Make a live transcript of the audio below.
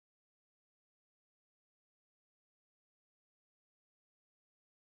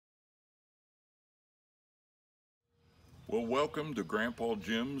Well, welcome to Grandpa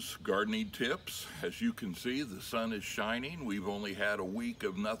Jim's Gardening Tips. As you can see, the sun is shining. We've only had a week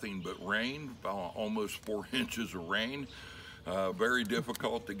of nothing but rain, almost 4 inches of rain. Very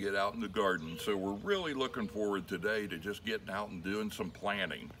difficult to get out in the garden. So we're really looking forward today to just getting out and doing some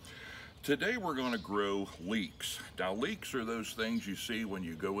planting. Today we're going to grow leeks. Now leeks are those things you see when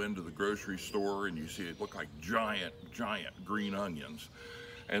you go into the grocery store and you see it look like giant green onions.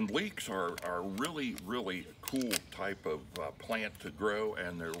 And leeks are really cool type of plant to grow,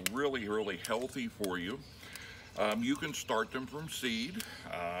 and they're really healthy for you. You can start them from seed.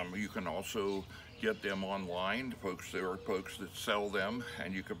 You can also get them online. There are folks that sell them,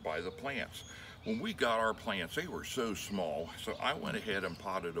 and you can buy the plants. When we got our plants, they were so small, so I went ahead and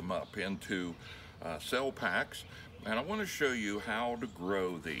potted them up into cell packs, and I want to show you how to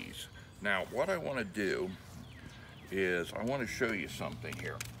grow these. Now, what I want to do is I want to show you something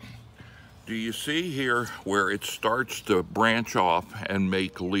here. Do you see here where it starts to branch off and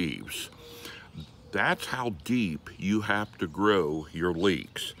make leaves? That's how deep you have to grow your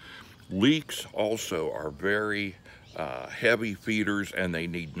leeks. Leeks also are very heavy feeders, and they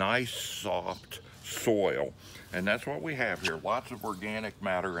need nice soft soil, and that's what we have here. Lots of organic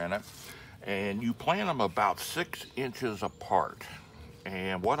matter in it, and you plant them about 6 inches apart.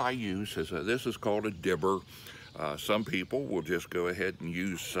 And what I use is this is called a dibber. Some people will just go ahead and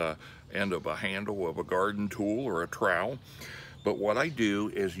use end of a handle of a garden tool or a trowel. But what I do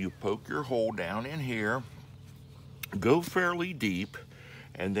is you poke your hole down in here, go fairly deep,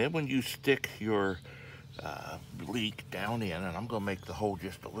 and then when you stick your leek down in, and I'm going to make the hole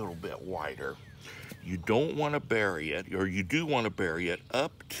just a little bit wider, you don't want to bury it, or you do want to bury it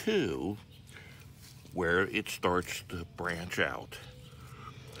up to where it starts to branch out.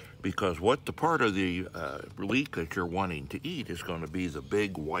 Because what the part of the leek that you're wanting to eat is going to be the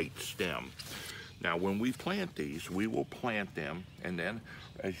big white stem. Now when we plant these, we will plant them, and then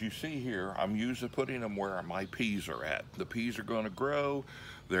as you see here, I'm usually putting them where my peas are at. The peas are going to grow.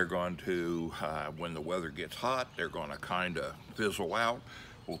 They're going to, when the weather gets hot, they're going to kind of fizzle out.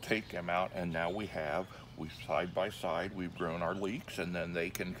 We'll take them out, and now we side by side, we've grown our leeks, and then they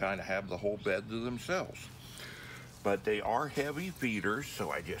can kind of have the whole bed to themselves. But they are heavy feeders,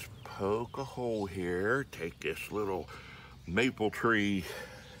 so I just poke a hole here, take this little maple tree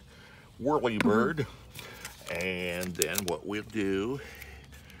whirlybird, and then what we'll do,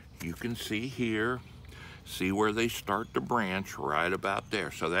 you can see here, see where they start to branch right about there.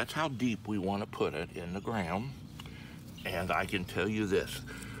 So that's how deep we want to put it in the ground. And I can tell you this,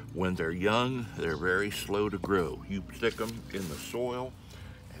 when they're young, they're very slow to grow. You stick them in the soil,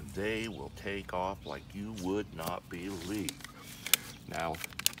 they will take off like you would not believe. Now,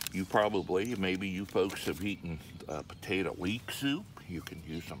 maybe you folks have eaten potato leek soup. You can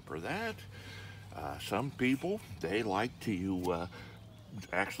use them for that. Some people, they like to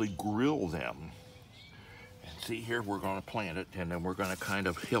actually grill them. And see here, we're going to plant it, and then we're going to kind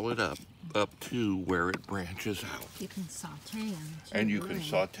of hill it up to where it branches out. You can saute them. And you can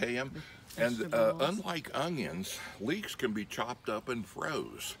saute them. And unlike onions, leeks can be chopped up and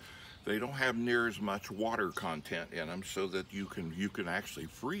froze. They don't have near as much water content in them, so that you can actually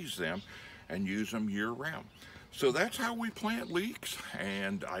freeze them and use them year-round. So that's how we plant leeks,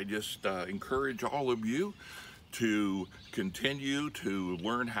 and I just encourage all of you to continue to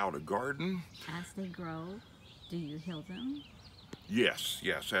learn how to garden. As they grow, do you hill them? Yes,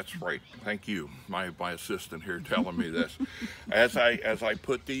 that's right. Thank you, my assistant here telling me this. As I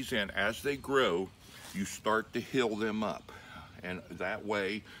put these in, as they grow, you start to hill them up, and that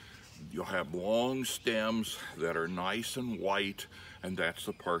way you'll have long stems that are nice and white, and that's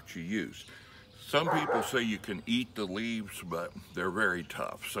the part you use. Some people say you can eat the leaves, but they're very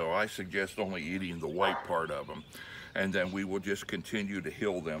tough, so I suggest only eating the white part of them. And then we will just continue to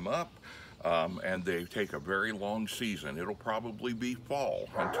hill them up. And they take a very long season. It'll probably be fall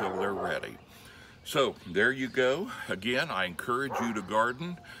until they're ready. So there you go. Again, I encourage you to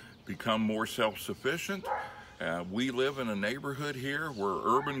garden, become more self-sufficient. We live in a neighborhood here. We're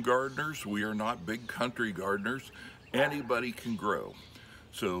urban gardeners. We are not big country gardeners. Anybody can grow.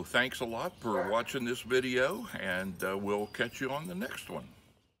 So thanks a lot for watching this video, and we'll catch you on the next one.